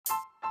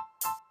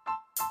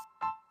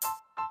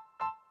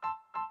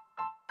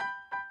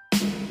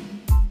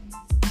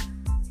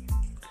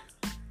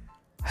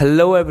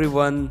Hello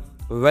everyone,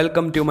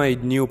 welcome to my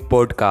new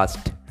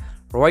podcast.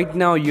 Right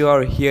now you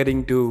are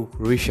hearing to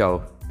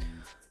Rishav.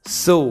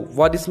 So,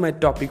 what is my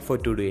topic for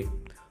today?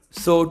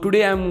 So,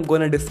 today I'm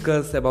going to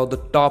discuss about the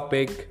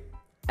topic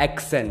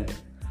accent.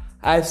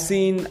 I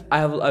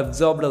have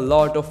observed a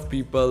lot of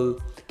people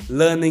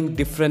learning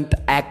different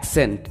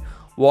accent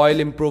while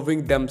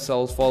improving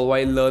themselves or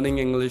while learning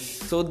English.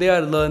 So, they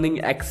are learning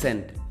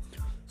accent.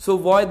 So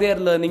why they are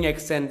learning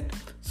accent?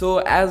 So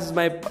as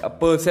my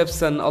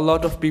perception, a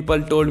lot of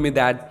people told me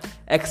that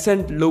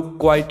accent look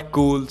quite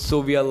cool, so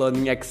we are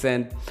learning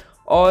accent.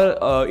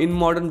 Or in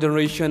modern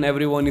generation,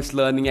 everyone is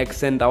learning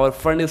accent. Our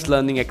friend is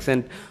learning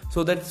accent,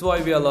 so that's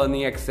why we are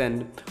learning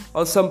accent.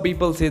 Or some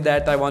people say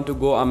that I want to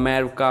go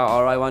America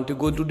or I want to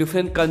go to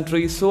different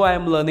countries, so I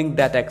am learning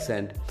that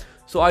accent.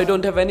 So I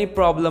don't have any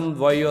problem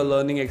why you're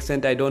learning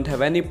accent. I don't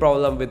have any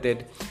problem with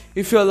it.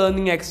 If you're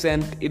learning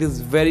accent, it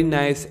is very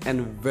nice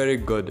and very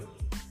good.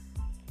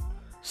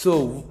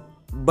 So,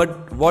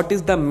 but what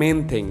is the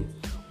main thing?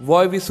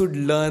 Why we should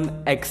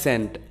learn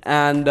accent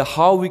and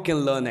how we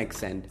can learn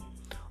accent?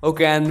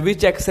 Okay, and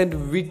which accent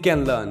we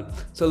can learn?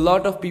 So a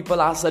lot of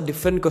people ask a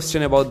different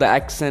question about the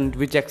accent,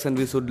 which accent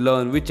we should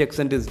learn, which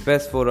accent is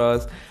best for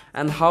us,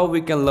 and how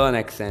we can learn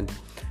accent.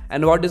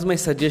 And what is my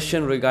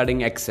suggestion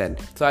regarding accent?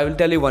 So I will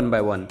tell you one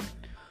by one.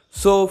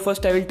 So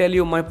first I will tell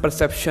you my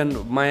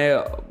perception,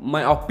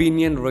 my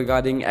opinion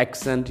regarding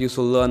accent. You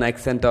should learn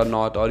accent or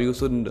not, or you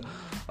should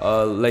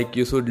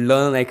you should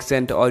learn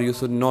accent or you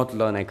should not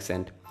learn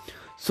accent.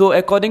 So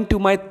according to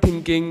my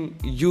thinking,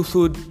 you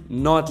should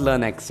not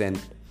learn accent.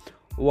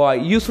 Why?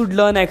 You should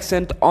learn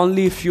accent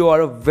only if you are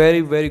a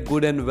very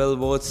good and well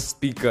versed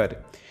speaker.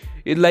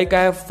 I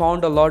have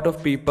found a lot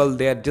of people,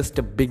 they are just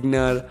a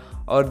beginner,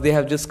 or they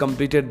have just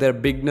completed their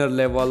beginner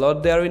level, or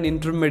they are in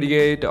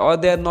intermediate, or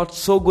they are not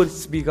so good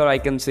speaker, I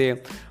can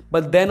say,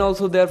 but then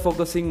also they are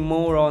focusing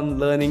more on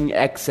learning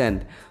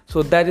accent.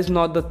 So that is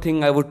not the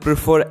thing I would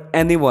prefer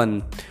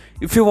anyone.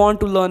 If you want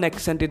to learn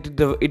accent,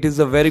 it is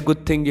a very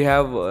good thing you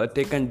have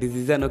taken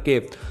decision.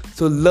 Okay,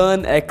 so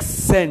learn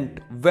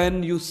accent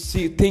when you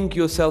think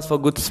yourself a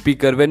good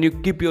speaker, when you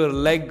keep your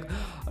leg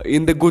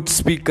in the good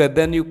speaker,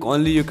 then you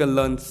can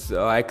learn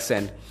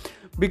accent.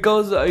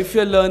 Because if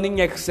you're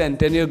learning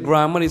accent and your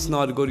grammar is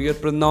not good, your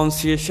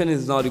pronunciation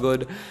is not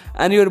good,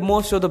 and your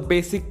most of the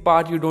basic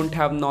part you don't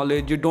have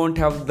knowledge, you don't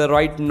have the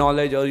right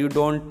knowledge, or your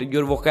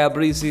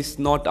vocabulary is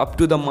not up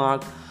to the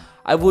mark,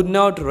 I would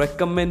not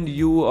recommend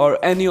you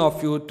or any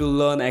of you to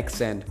learn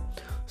accent.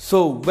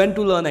 So when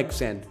to learn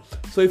accent?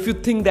 So if you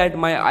think that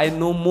I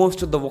know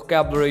most of the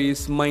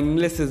vocabularies, my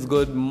English is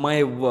good,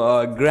 my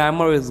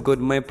grammar is good,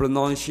 my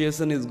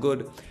pronunciation is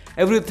good,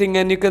 everything,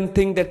 and you can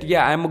think that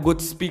I'm a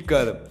good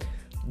speaker,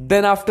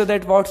 then after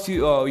that what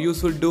you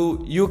should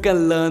do, you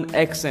can learn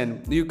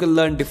accent. You can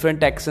learn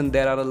different accent.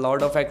 There are a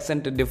lot of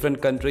accent in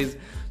different countries,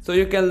 so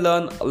you can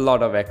learn a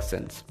lot of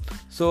accents.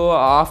 So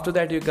after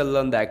that you can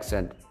learn the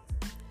accent.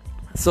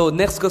 So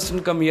next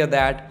question come here,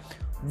 that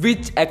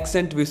which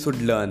accent we should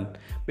learn,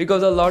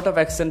 because a lot of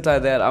accents are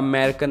there: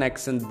 American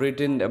accent,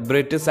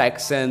 British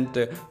accent,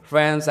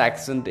 French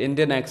accent,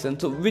 Indian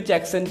accent. So which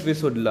accent we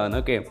should learn?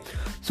 Okay,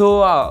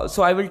 so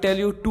I will tell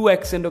you two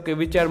accent, okay,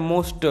 which are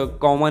most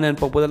common and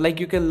popular. Like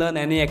you can learn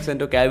any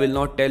accent, okay, I will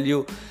not tell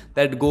you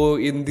that go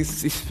in this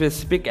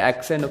specific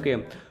accent,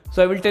 okay.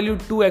 So I will tell you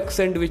two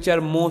accent which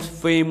are most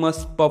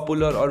famous,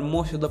 popular, or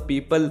most of the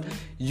people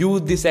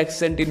use this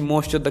accent in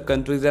most of the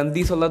countries, and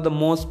these are the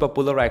most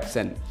popular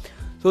accent.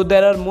 So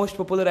there are most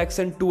popular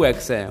accent, two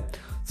accent.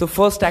 So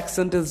first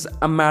accent is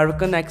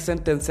American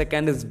accent, and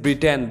second is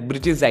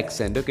British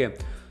accent, okay.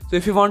 So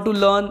if you want to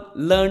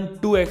learn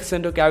two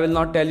accent, okay, I will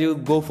not tell you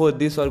go for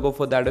this or go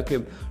for that,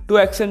 okay. Two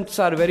accents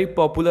are very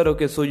popular,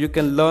 okay, so you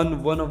can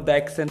learn one of the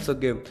accents,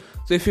 okay.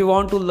 So if you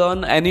want to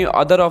learn any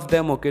other of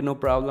them, okay, no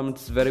problem,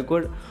 it's very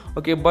good,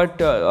 okay. But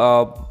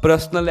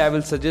personally I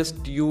will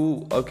suggest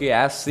you, okay,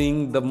 as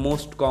seeing the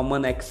most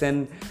common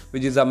accent,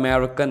 which is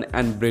American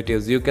and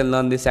British. You can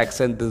learn this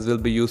accent, this will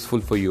be useful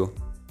for you.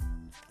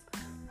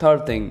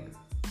 Third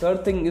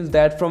thing is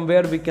that from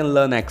where we can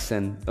learn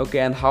accent, okay,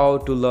 and how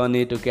to learn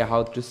it, okay,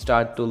 how to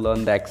start to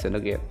learn the accent,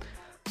 okay.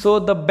 So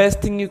the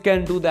best thing you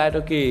can do that,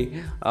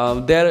 okay,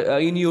 there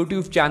in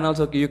YouTube channels,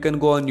 okay, you can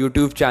go on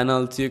YouTube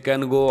channels, you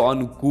can go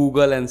on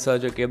Google and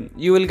search, okay.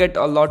 You will get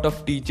a lot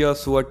of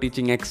teachers who are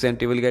teaching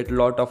accent. You will get a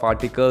lot of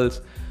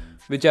articles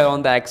which are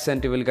on the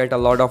accent. You will get a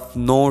lot of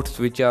notes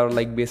which are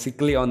like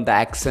basically on the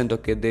accent,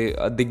 okay.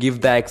 They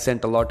give the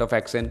accent, a lot of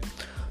accent.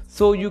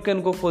 So you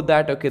can go for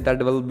that, okay,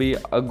 that will be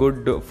a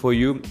good for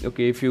you,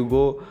 okay, if you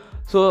go.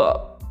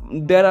 So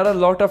there are a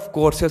lot of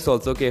courses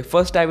also, okay.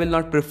 First, I will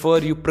not prefer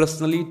you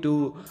personally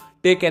to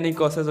take any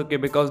courses, okay,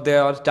 because they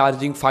are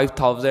charging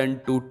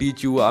 5,000 to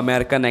teach you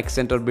American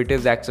accent or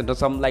British accent or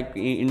some like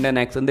Indian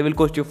accent. They will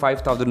cost you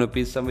 5,000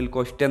 rupees, some will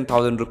cost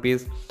 10,000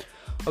 rupees.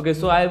 Okay,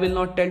 so I will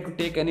not tell to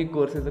take any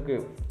courses. Okay,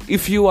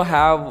 if you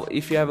have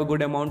a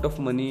good amount of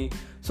money,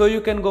 so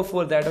you can go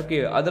for that.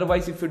 Okay,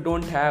 otherwise if you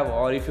don't have,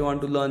 or if you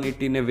want to learn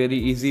it in a very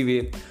easy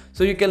way,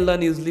 so you can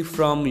learn easily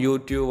from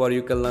YouTube, or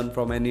you can learn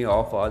from any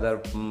of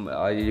other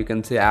you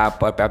can say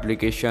app or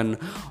application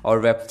or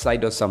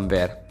website or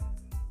somewhere.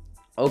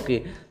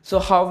 Okay, so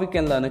how we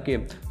can learn?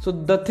 Okay, so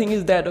the thing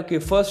is that, okay,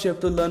 first you have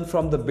to learn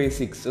from the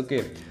basics.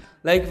 Okay,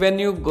 like when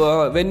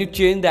you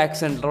change the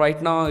accent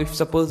right now, if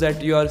suppose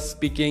that you are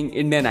speaking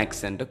Indian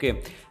accent,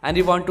 okay, and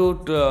you want to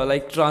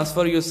like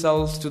transfer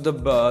yourselves to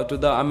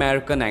the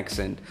American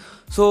accent.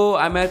 So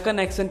American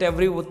accent,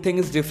 everything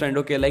is different.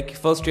 Okay, like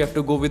first you have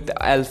to go with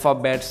the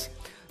alphabets,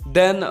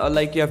 then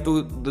like you have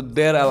to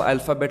their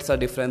alphabets are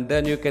different,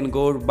 then you can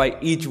go by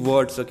each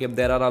words. Okay,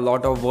 there are a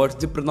lot of words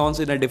they pronounce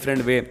in a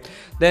different way,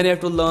 then you have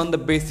to learn the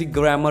basic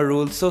grammar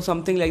rules, so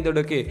something like that.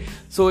 Okay,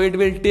 so it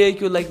will take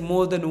you like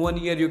more than 1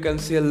 year, you can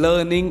say,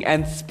 learning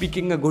and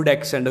speaking a good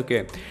accent.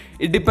 Okay,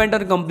 it depends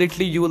on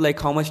completely you, like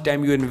how much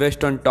time you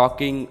invest on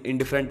talking in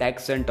different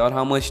accent, or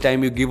how much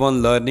time you give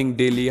on learning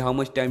daily, how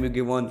much time you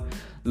give on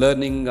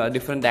learning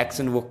different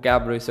accent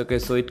vocabularies. Okay,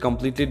 so it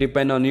completely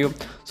depend on you.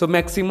 So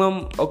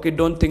maximum, okay,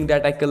 don't think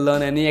that I can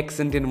learn any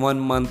accent in 1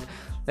 month.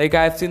 Like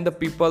I've seen the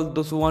people,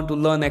 those who want to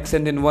learn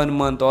accent in 1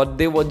 month, or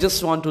they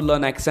just want to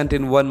learn accent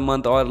in 1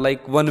 month, or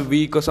like 1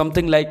 week, or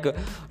something like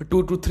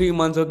 2 to 3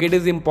 months. Okay, it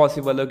is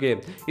impossible. Okay,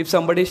 if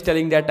somebody is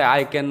telling that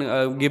I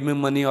can give me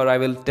money, or I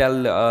will tell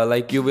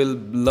like you will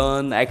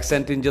learn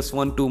accent in just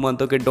 1-2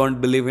 months, okay,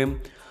 don't believe him.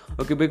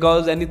 Okay,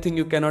 because anything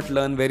you cannot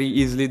learn very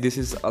easily. This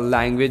is a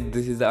language,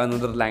 this is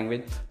another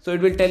language, so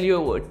it will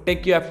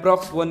take you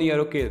approx 1 year.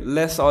 Okay,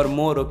 less or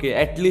more. Okay,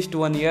 at least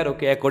 1 year.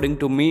 Okay, according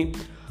to me.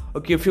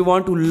 Okay, if you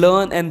want to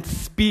learn and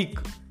speak,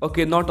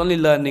 okay, not only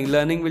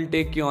learning will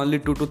take you only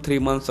 2 to 3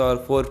 months or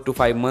 4 to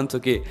 5 months.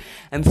 Okay,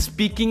 and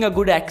speaking a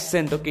good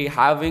accent, okay,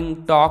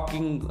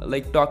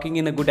 talking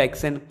in a good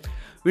accent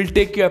will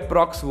take you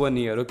approx 1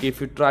 year. Okay,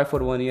 if you try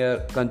for 1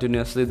 year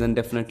continuously, then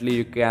definitely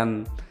you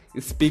can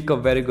speak a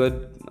very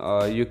good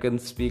you can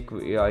speak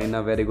in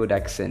a very good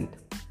accent.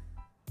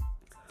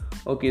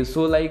 Okay,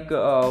 so like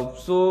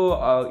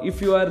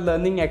if you are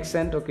learning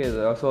accent, okay,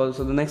 so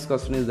the next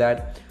question is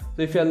that,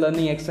 so if you are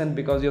learning accent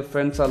because your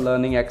friends are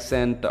learning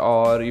accent,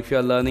 or if you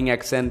are learning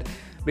accent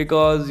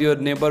because your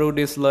neighborhood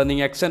is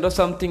learning accent or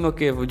something,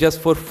 okay,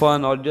 just for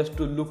fun or just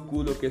to look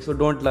cool, okay, so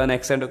don't learn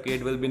accent. Okay,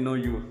 it will be no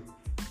use.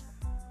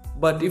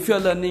 But if you're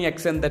learning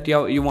accent that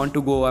you want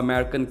to go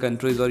American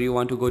countries, or you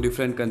want to go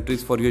different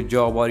countries for your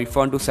job, or if you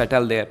want to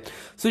settle there,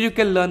 so you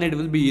can learn, it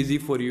will be easy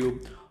for you.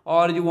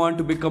 Or you want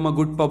to become a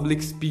good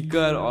public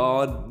speaker,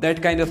 or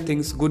that kind of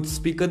things, good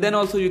speaker, then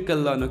also you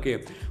can learn.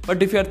 Okay,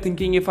 but if you are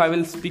thinking, if I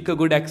will speak a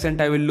good accent,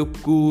 I will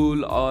look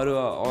cool,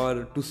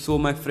 or to show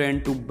my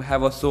friend, to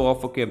have a show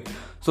off. Okay,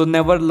 so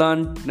never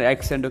learn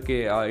accent.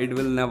 Okay, it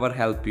will never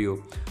help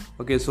you.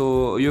 Okay,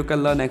 so you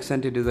can learn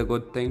accent, it is a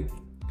good thing.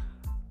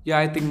 Yeah,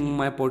 I think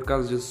my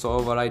podcast is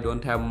over. I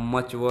don't have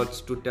much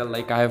words to tell.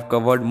 Like I have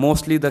covered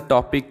mostly the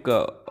topic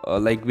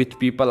like which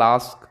people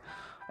ask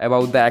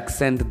about the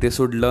accent, they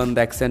should learn the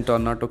accent or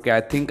not. Okay,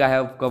 I think I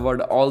have covered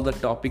all the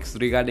topics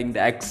regarding the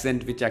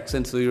accent, which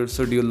accent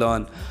should you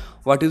learn,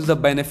 what is the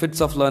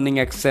benefits of learning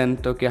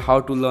accent, okay,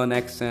 how to learn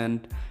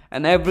accent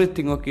and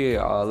everything. Okay,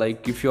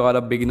 like if you are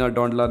a beginner,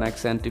 don't learn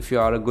accent. If you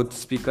are a good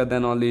speaker,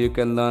 then only you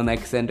can learn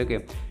accent.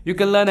 Okay, you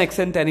can learn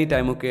accent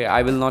anytime. Okay,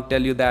 I will not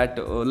tell you that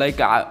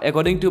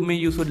according to me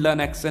you should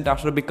learn accent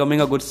after becoming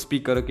a good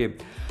speaker. Okay,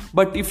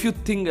 but if you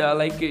think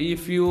like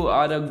if you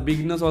are a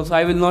beginner also,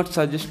 I will not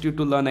suggest you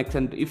to learn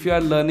accent. If you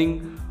are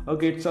learning,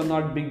 okay, it's a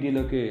not big deal.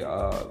 Okay,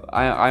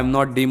 I'm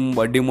not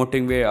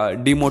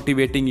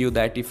demotivating you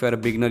that if you are a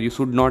beginner you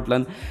should not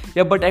learn.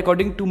 Yeah, but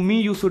according to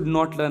me you should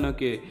not learn.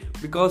 Okay,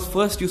 because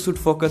first you should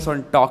focus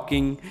on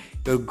talking,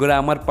 your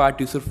grammar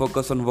part, you should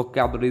focus on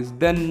vocabularies,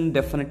 then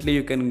definitely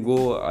you can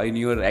go in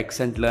your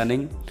accent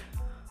learning.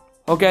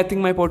 Okay, I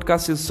think my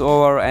podcast is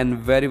over, and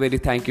very very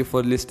thank you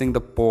for listening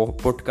the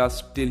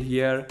podcast till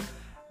here.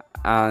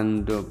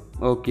 And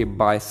okay,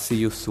 bye, see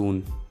you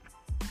soon.